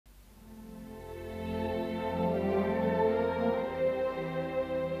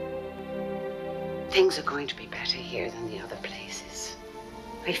Things are going to be better here than the other places.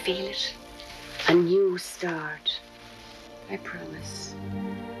 I feel it. A new start. I promise.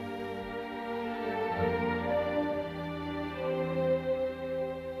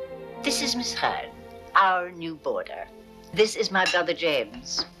 This is Miss Hearne, our new boarder. This is my brother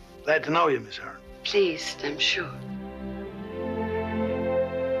James. Glad to know you, Miss Hearne. Pleased, I'm sure.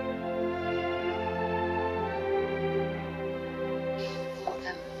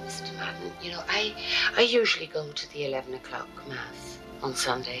 Mr. Madden, you know, I usually go to the 11 o'clock mass on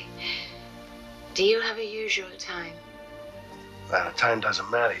Sunday. Do you have a usual time? Well, the time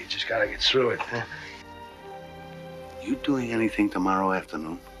doesn't matter. You just gotta get through it. Huh? You doing anything tomorrow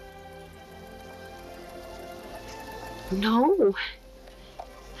afternoon? No.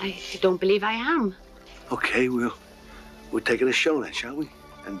 I don't believe I am. Okay, we'll take it a show then, shall we?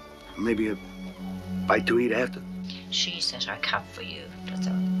 And maybe a bite to eat after. She set her cap for you, that's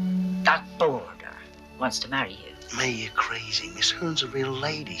all. That boarder wants to marry you. May, you're crazy. Miss Hearne's a real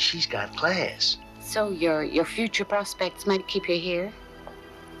lady. She's got class. So your future prospects might keep you here?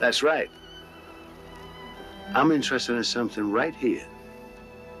 That's right. I'm interested in something right here.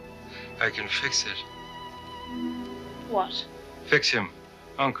 I can fix it. What? Fix him,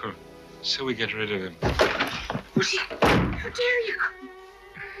 Uncle, so we get rid of him. How dare you?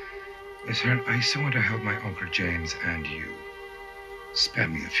 Miss Hearne, I so want to help my Uncle James and you. Spare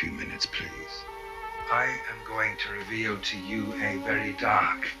me a few minutes, please. I am going to reveal to you a very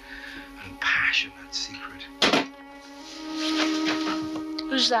dark and passionate secret.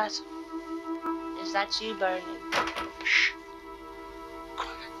 Who's that? Is that you burning? Shh.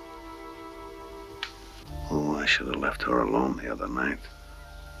 Oh, I should have left her alone the other night.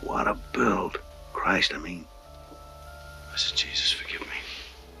 What a build. Christ, I mean. I said, Jesus, forgive me.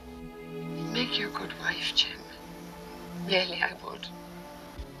 You'd make your good wife, Jim. Really, I would.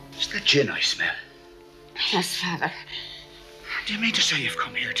 Is that gin I smell? Yes, Father. Do you mean to say you've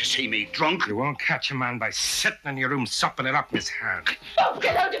come here to see me drunk? You won't catch a man by sitting in your room sopping it up, Miss Hearne. Oh,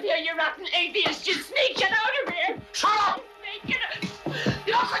 get out of here, you rotten atheist! You sneak! Get out of here! Shut up! Get out!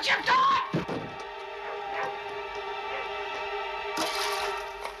 Look what you've done!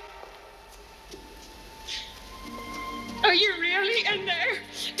 Are you really in there?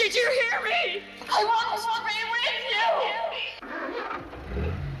 Did you hear me? I want to be with you!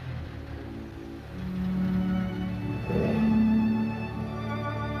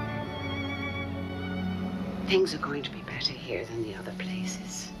 Things are going to be better here than the other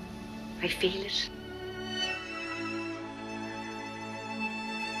places. I feel it.